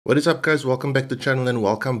What is up, guys? Welcome back to the channel and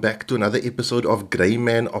welcome back to another episode of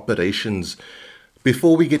Greyman Operations.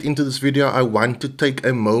 Before we get into this video, I want to take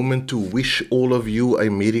a moment to wish all of you a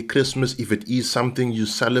Merry Christmas. If it is something you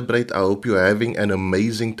celebrate, I hope you're having an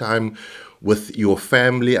amazing time with your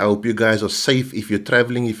family. I hope you guys are safe if you're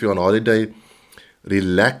traveling, if you're on holiday.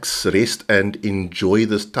 Relax, rest and enjoy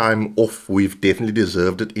this time off. We've definitely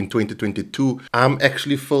deserved it in 2022. I'm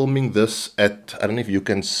actually filming this at, I don't know if you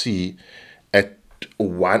can see, at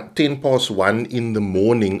 10 past 1 in the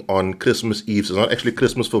morning on Christmas Eve. So it's not actually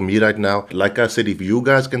Christmas for me right now. Like I said, if you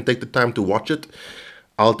guys can take the time to watch it,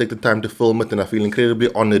 I'll take the time to film it, and I feel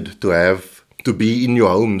incredibly honored to be in your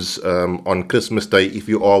homes on Christmas Day if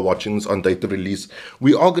you are watching this on date of release.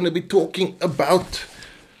 We are going to be talking about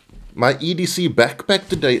my EDC backpack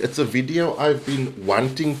today. It's a video I've been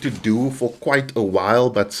wanting to do for quite a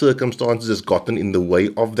while, but circumstances has gotten in the way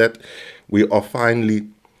of that. We are finally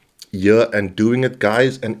here and doing it,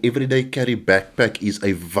 guys. An everyday carry backpack is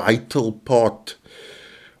a vital part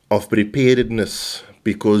of preparedness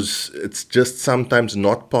because it's just sometimes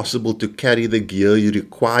not possible to carry the gear you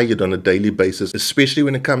required on a daily basis, especially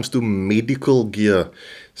when it comes to medical gear.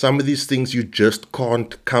 Some of these things you just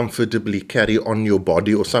can't comfortably carry on your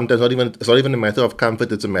body, or sometimes it's not even a matter of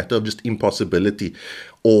comfort, it's a matter of just impossibility,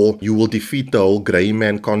 or you will defeat the whole grey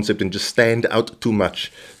man concept and just stand out too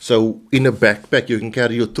much. So in a backpack you can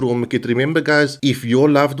carry your trauma kit. Remember, guys, if your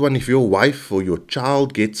loved one, if your wife or your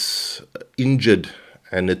child gets injured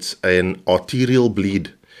and it's an arterial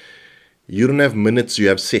bleed, you don't have minutes, you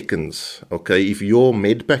have seconds, okay? If your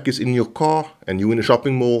med pack is in your car and you're in a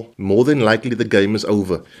shopping mall, more than likely the game is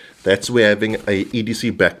over. That's where having a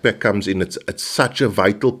EDC backpack comes in. It's such a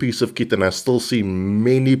vital piece of kit, and I still see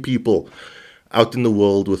many people out in the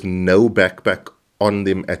world with no backpack on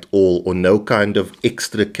them at all, or no kind of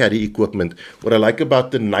extra carry equipment. What I like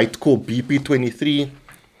about the Nitecore BP23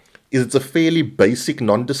 is it's a fairly basic,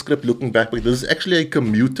 nondescript looking backpack. This is actually a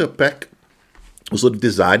commuter pack. Sort of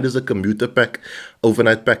designed as a commuter pack,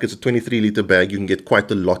 overnight pack. It's a 23-liter bag. You can get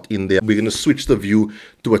quite a lot in there. We're going to switch the view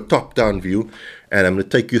to a top-down view, and I'm going to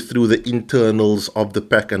take you through the internals of the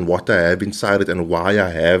pack and what I have inside it and why I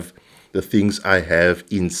have the things I have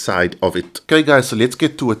inside of it. Okay, guys, so let's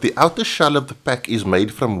get to it. The outer shell of the pack is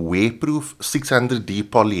made from wearproof 600D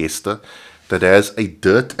polyester that has a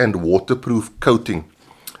dirt and waterproof coating.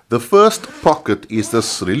 The first pocket is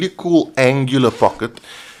this really cool angular pocket,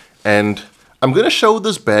 and I'm going to show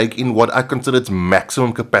this bag in what I consider its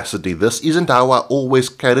maximum capacity. This isn't how I always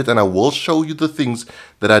carry it, and I will show you the things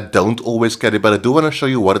that I don't always carry, but I do want to show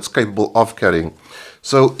you what it's capable of carrying.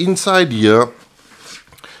 So inside here,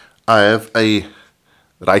 I have a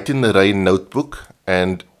Write in the Rain notebook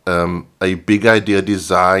and a Big Idea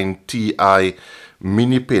Design TI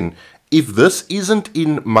mini pen. If this isn't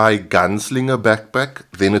in my gunslinger backpack,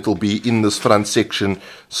 then it'll be in this front section,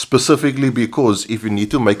 specifically because if you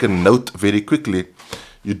need to make a note very quickly,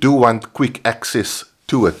 you do want quick access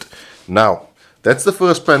to it. Now, that's the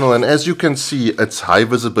first panel, and as you can see, it's high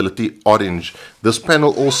visibility orange. This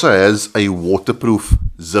panel also has a waterproof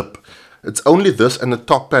zip. It's only this and the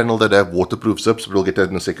top panel that have waterproof zips, but we'll get that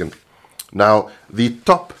in a second. Now, the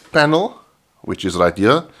top panel, which is right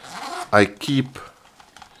here, I keep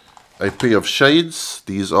a pair of shades.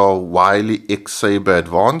 These are Wiley X Saber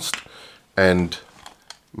Advanced, and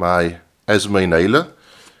my Asma inhaler,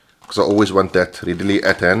 because I always want that readily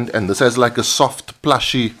at hand. And this has like a soft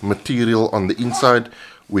plushy material on the inside,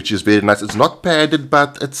 which is very nice. It's not padded,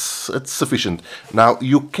 but it's sufficient. Now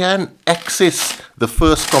you can access the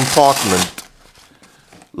first compartment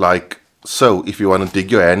like so if you want to dig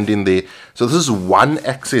your hand in there. So this is one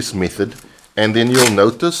access method, and then you'll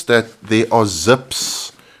notice that there are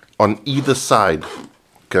zips on either side.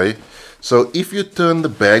 Okay, so if you turn the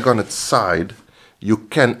bag on its side, you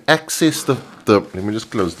can access the let me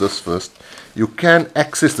just close this first. You can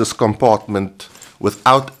access this compartment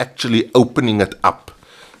without actually opening it up.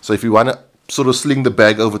 So if you want to sort of sling the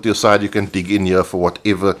bag over to your side, you can dig in here for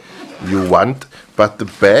whatever you want. But the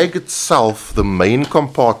bag itself, the main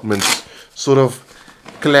compartments, sort of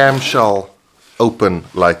clamshell open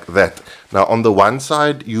like that. Now on the one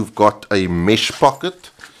side, you've got a mesh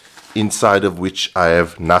pocket, inside of which I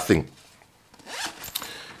have nothing.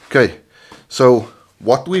 Okay, so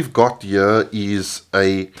what we've got here is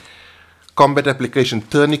a combat application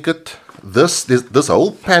tourniquet. This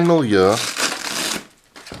whole panel here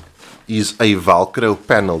is a Velcro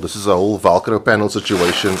panel. This is a whole Velcro panel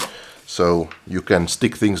situation, so you can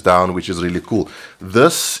stick things down, which is really cool.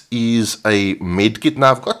 This is a medkit.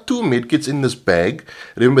 Now I've got two medkits in this bag.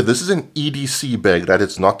 Remember, this is an EDC bag, right?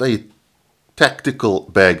 It's not a tactical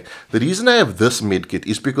bag. The reason I have this medkit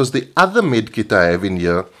is because the other medkit I have in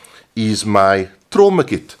here is my trauma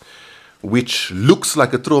kit, which looks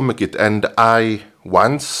like a trauma kit. And I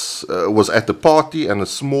once was at a party and a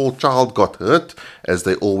small child got hurt, as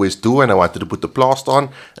they always do, and I wanted to put the plaster on,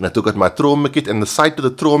 and I took out my trauma kit, and the sight of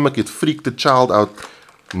the trauma kit freaked the child out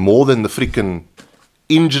more than the freaking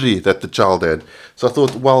injury that the child had. So I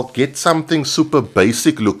thought, well, get something super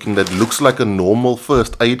basic looking that looks like a normal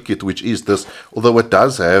first aid kit, which is this, although it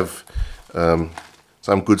does have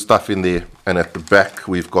some good stuff in there. And at the back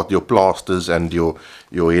we've got your plasters and your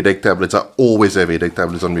headache tablets. I always have headache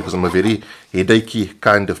tablets on me because I'm a very headachy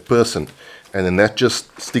kind of person. And then that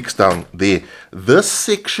just sticks down there. This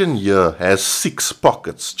section here has 6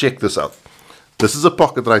 pockets. Check this out. This is a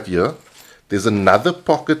pocket right here. There's another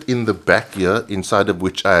pocket in the back here, inside of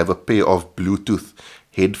which I have a pair of Bluetooth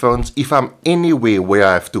headphones. If I'm anywhere where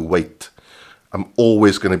I have to wait, I'm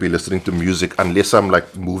always going to be listening to music unless I'm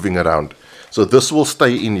like moving around. So this will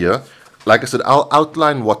stay in here. Like I said, I'll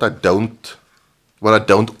outline what I don't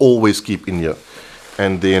always keep in here.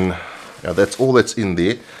 And then that's all that's in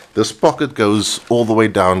there. This pocket goes all the way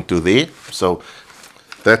down to there. So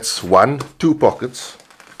that's 2 pockets.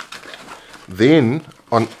 Then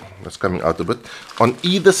that's coming out a bit. On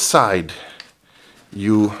either side,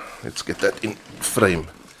 let's get that in frame.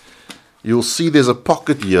 You'll see there's a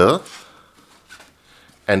pocket here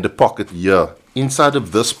and a pocket here. Inside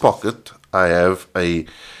of this pocket, I have a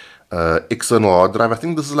external hard drive. I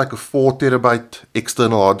think this is like a 4 terabyte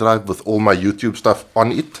external hard drive with all my YouTube stuff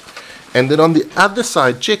on it. And then on the other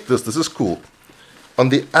side, check this. This is cool. On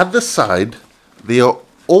the other side, there are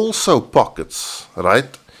also pockets,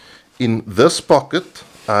 right? In this pocket,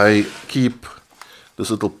 I keep this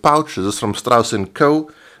little pouch. This is from Strauss & Co.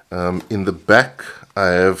 In the back, I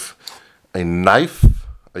have a knife,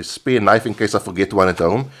 a spare knife in case I forget one at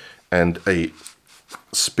home, and a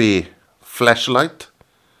spare flashlight.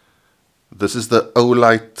 This is the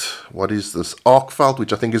Olight, what is this? Arcfelt,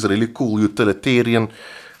 which I think is a really cool utilitarian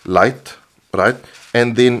light, right?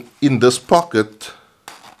 And then in this pocket,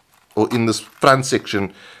 or in this front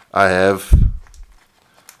section, I have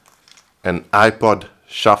an iPod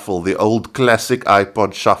Shuffle, the old classic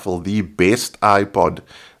iPod Shuffle, the best iPod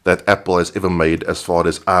that Apple has ever made as far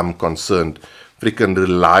as I'm concerned. Freaking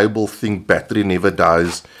reliable thing, battery never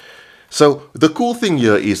dies. So the cool thing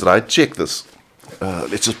here is, right, check this.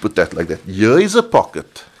 Let's just put that like that. Here is a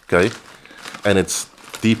pocket, okay, and it's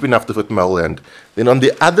deep enough to fit my whole hand. Then on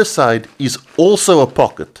the other side is also a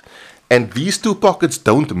pocket, and these 2 pockets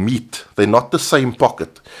don't meet. They're not the same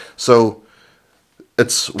pocket. So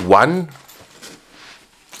it's one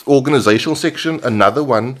organizational section, another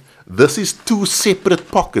one. This is 2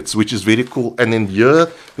 separate pockets, which is very cool. And then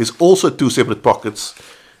here there's also 2 separate pockets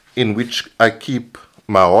in which I keep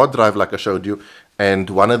my hard drive, like I showed you, and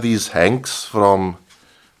one of these hanks from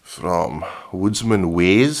Woodsman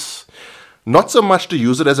Wares. Not so much to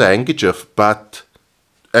use it as a handkerchief, but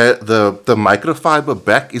the microfiber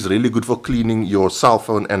back is really good for cleaning your cell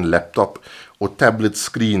phone and laptop or tablet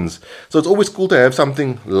screens. So it's always cool to have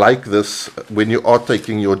something like this when you are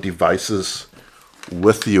taking your devices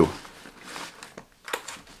with you.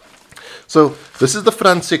 So this is the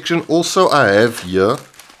front section. Also I have here,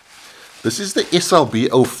 this is the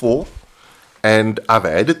SLB04, and I've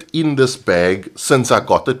had it in this bag since I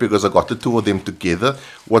got it because I got the 2 of them together.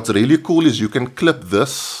 What's really cool is you can clip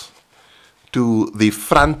this to the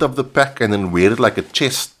front of the pack and then wear it like a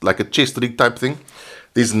chest rig type thing.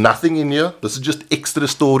 There's nothing in here. This is just extra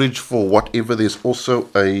storage for whatever. There's also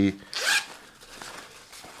a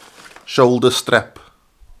shoulder strap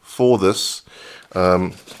for this.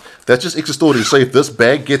 That's just extra storage. So if this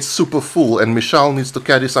bag gets super full and Michelle needs to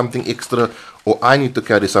carry something extra, or I need to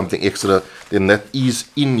carry something extra, then that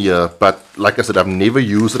is in here. But like I said, I've never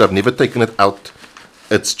used it. I've never taken it out.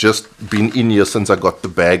 It's just been in here since I got the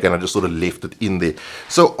bag, and I just sort of left it in there.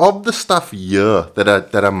 So of the stuff here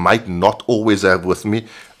that I might not always have with me,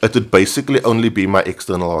 it would basically only be my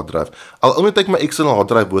external hard drive. I'll only take my external hard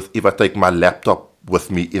drive with if I take my laptop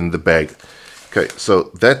with me in the bag. Okay,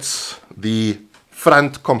 so that's the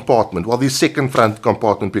front compartment. Well, the second front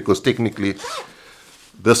compartment, because technically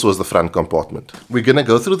this was the front compartment. We're going to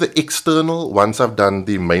go through the external once I've done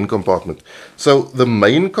the main compartment. So the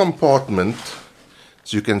main compartment,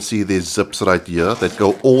 as you can see, there's zips right here that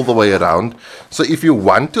go all the way around. So if you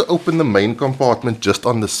want to open the main compartment just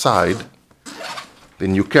on the side,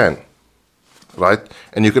 then you can, right?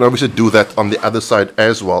 And you can obviously do that on the other side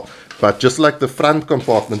as well. But just like the front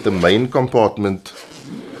compartment, the main compartment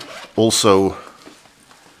also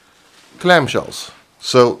clamshells.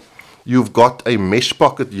 So you've got a mesh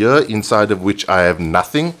pocket here inside of which I have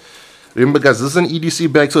nothing. Remember guys, this is an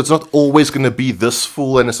EDC bag, so it's not always going to be this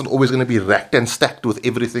full, and it's not always going to be racked and stacked with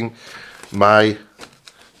everything. My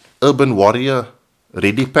Urban Warrior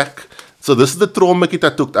Ready Pack. So this is the trauma kit I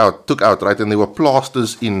took out, right? And there were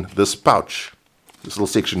plasters in this pouch, this little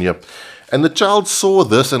section here. And the child saw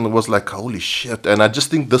this and was like, holy shit. And I just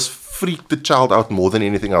think this freaked the child out more than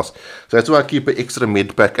anything else. So that's why I keep an extra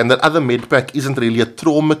med pack. And that other med pack isn't really a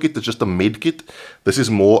trauma kit, it's just a med kit. This is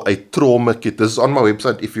more a trauma kit. This is on my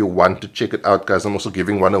website if you want to check it out, guys. I'm also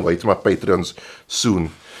giving one away to my Patreons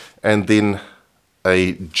soon. And then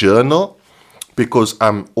a journal, because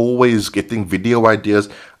I'm always getting video ideas.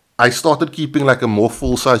 I started keeping like a more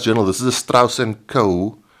full-size journal. This is a Strauss &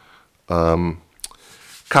 Co.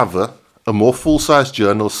 Cover, a more full-size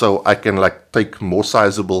journal, so I can like take more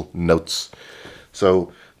sizable notes.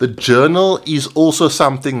 So the journal is also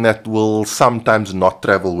something that will sometimes not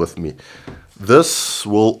travel with me. This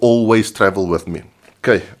will always travel with me.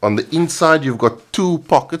 Okay, on the inside you've got 2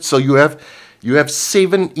 pockets, so you have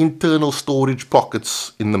 7 internal storage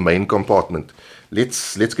pockets in the main compartment.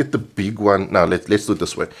 Let's get the big one. Now let's do it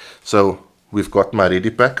this way. So we've got my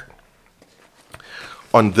Ready Pack.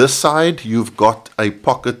 On this side you've got a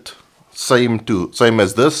pocket same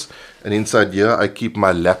as this, and inside here I keep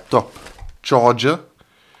my laptop charger.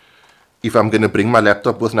 If I'm going to bring my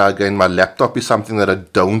laptop with, now again, my laptop is something that I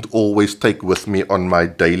don't always take with me on my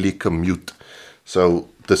daily commute. So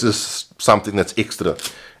this is something that's extra.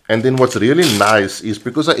 And then what's really nice is,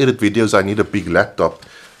 because I edit videos, I need a big laptop.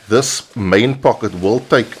 This main pocket will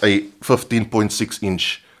take a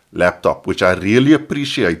 15.6-inch laptop, which I really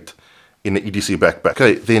appreciate in an EDC backpack.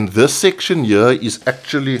 Okay, then this section here is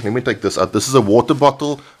actually, let me take this out. This is a water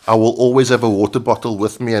bottle. I will always have a water bottle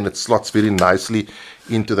with me, and it slots very nicely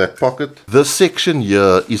into that pocket. This section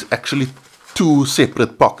here is actually 2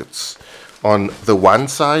 separate pockets. On the one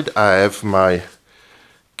side, I have my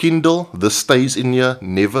Kindle. This stays in here.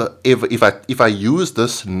 Never ever, if I use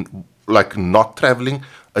this like not traveling,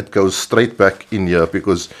 it goes straight back in here,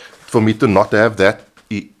 because for me to not have that,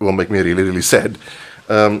 it will make me really, really sad.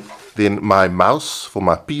 Then my mouse for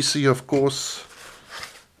my PC, of course.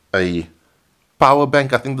 A power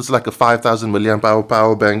bank. I think this is like a 5,000 milliamp hour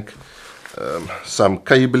power bank. Some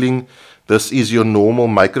cabling. This is your normal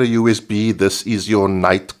micro USB. This is your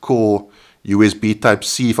Nitecore USB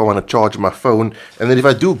Type-C if I want to charge my phone. And then if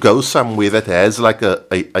I do go somewhere that has like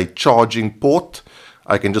a charging port,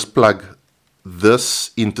 I can just plug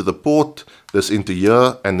this into the port, this into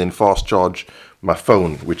here, and then fast charge my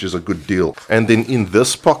phone, which is a good deal. And then in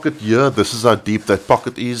this pocket here, this is how deep that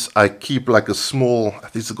pocket is. I keep like a small, I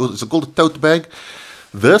think it's called a tote bag.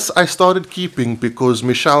 This I started keeping because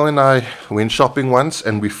Michelle and I went shopping once,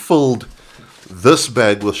 and we filled this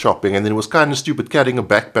bag with shopping, and then it was kind of stupid carrying a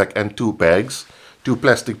backpack and 2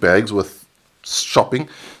 plastic bags with shopping.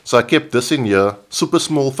 So I kept this in here, super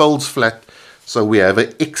small, folds flat. So we have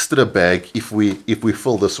an extra bag if we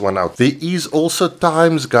fill this one out. There is also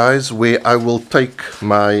times, guys, where I will take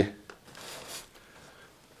my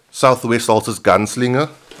Southwest Ultras Gunslinger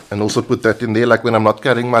and also put that in there, like when I'm not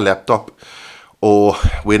carrying my laptop, or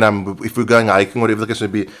when if we're going hiking, whatever the case may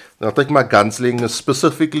be. I'll take my Gunslinger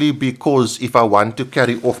specifically because if I want to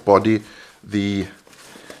carry off body, the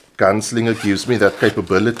Gunslinger gives me that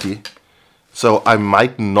capability. So I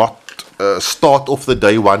might not start off the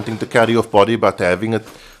day wanting to carry off body, but having it,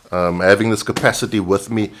 having this capacity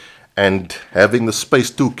with me and having the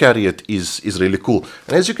space to carry it is really cool.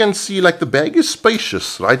 And as you can see, like, the bag is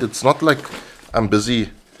spacious, right? It's not like I'm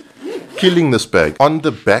busy killing this bag. On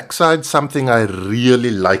the back side, something I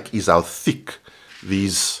really like is how thick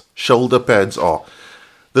these shoulder pads are.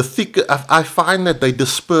 The thicker, I find that they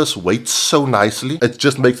disperse weight so nicely. It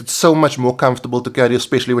just makes it so much more comfortable to carry,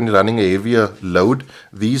 especially when you're running a heavier load.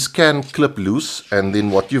 These can clip loose, and then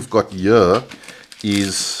what you've got here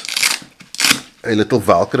is a little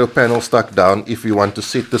Velcro panel stuck down. If you want to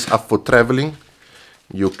set this up for traveling,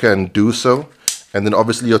 you can do so. And then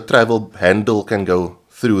obviously your travel handle can go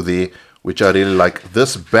through there, which I really like.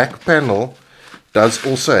 This back panel does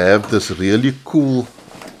also have this really cool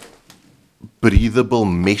breathable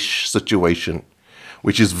mesh situation,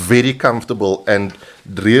 which is very comfortable and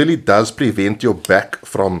really does prevent your back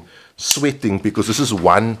from sweating, because this is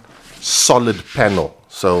one solid panel.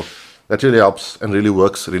 So that really helps and really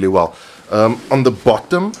works really well. On the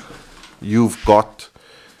bottom, you've got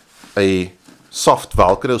a soft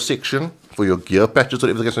Velcro section for your gear patches,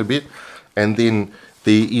 whatever the case may be. And then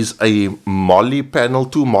there is a molly panel,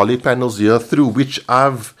 2 molly panels here, through which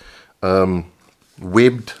I've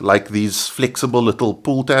webbed like these flexible little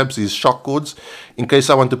pull tabs, these shock cords, in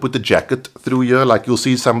case I want to put the jacket through here. Like you'll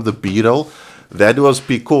see some of the B-roll, That was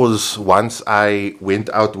because once I went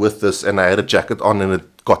out with this and I had a jacket on and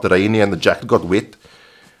it got rainy and the jacket got wet,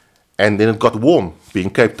 and then it got warm being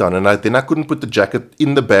Cape Town, and then I couldn't put the jacket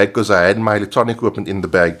in the bag because I had my electronic equipment in the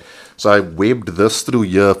bag. So I webbed this through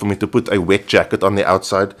here for me to put a wet jacket on the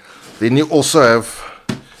outside. Then you also have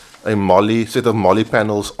a set of molly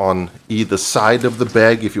panels on either side of the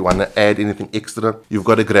bag if you want to add anything extra. You've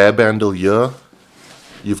got a grab handle here.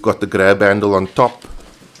 You've got the grab handle on top.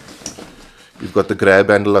 You've got the grab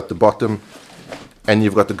handle at the bottom. And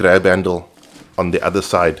you've got the grab handle on the other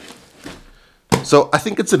side. So I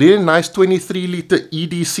think it's a really nice 23-liter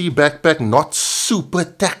EDC backpack, not super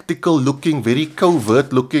tactical looking, very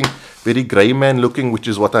covert looking, very grey man looking, which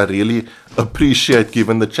is what I really appreciate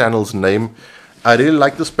given the channel's name. I really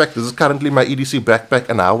like this pack. This is currently my EDC backpack,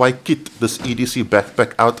 and how I kit this EDC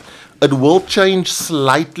backpack out. It will change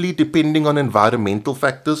slightly depending on environmental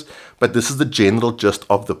factors, but this is the general gist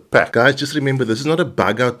of the pack. Guys, just remember, this is not a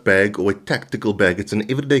bug out bag or a tactical bag. It's an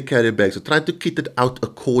everyday carry bag, so try to kit it out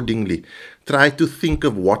accordingly. Try to think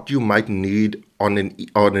of what you might need on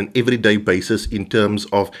an everyday basis in terms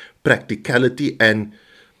of practicality and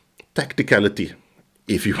tacticality,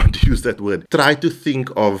 if you want to use that word. Try to think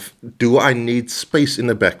of, do I need space in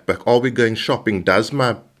a backpack? Are we going shopping? Does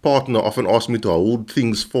my partner often ask me to hold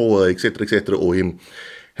things for her, etc., or him?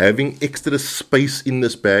 Having extra space in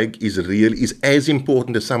this bag is as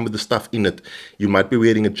important as some of the stuff in it. You might be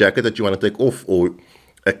wearing a jacket that you want to take off, or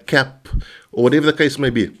a cap, or whatever the case may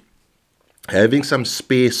be. Having some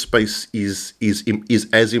spare space is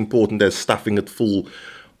as important as stuffing it full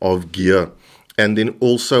of gear. And then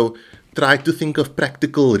also try to think of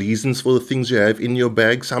practical reasons for the things you have in your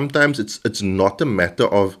bag. Sometimes it's not a matter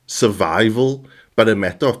of survival, but a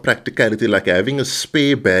matter of practicality, like having a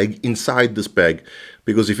spare bag inside this bag.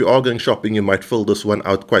 Because if you are going shopping, you might fill this one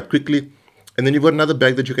out quite quickly. And then you've got another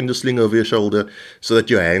bag that you can just sling over your shoulder so that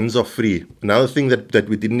your hands are free. Another thing that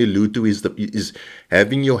we didn't allude to is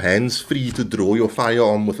having your hands free to draw your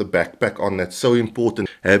firearm with a backpack on. That's so important.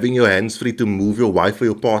 Having your hands free to move your wife or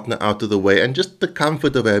your partner out of the way. And just the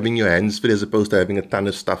comfort of having your hands free as opposed to having a ton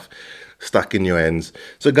of stuff stuck in your hands.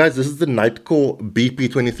 So guys, this is the Nitecore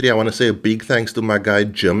BP23. I want to say a big thanks to my guy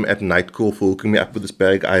Jim at Nitecore for hooking me up with this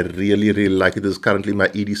bag. I really like it. This is currently my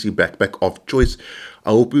EDC backpack of choice.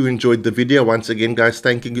 I hope you enjoyed the video. Once again, guys,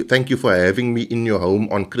 thank you for having me in your home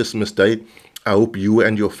on Christmas Day. I hope you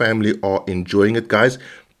and your family are enjoying it, guys.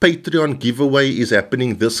 Patreon giveaway is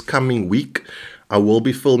happening this coming week. I will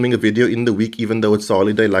be filming a video in the week, even though it's a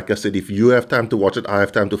holiday. Like I said, if you have time to watch it, I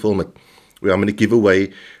have time to film it. Where I'm going to give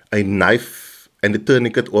away a knife and a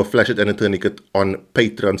tourniquet, or a flashlight and a tourniquet on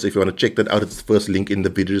Patreon. So if you want to check that out, it's the first link in the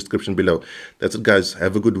video description below. That's it, guys.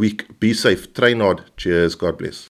 Have a good week. Be safe. Train hard. Cheers. God bless.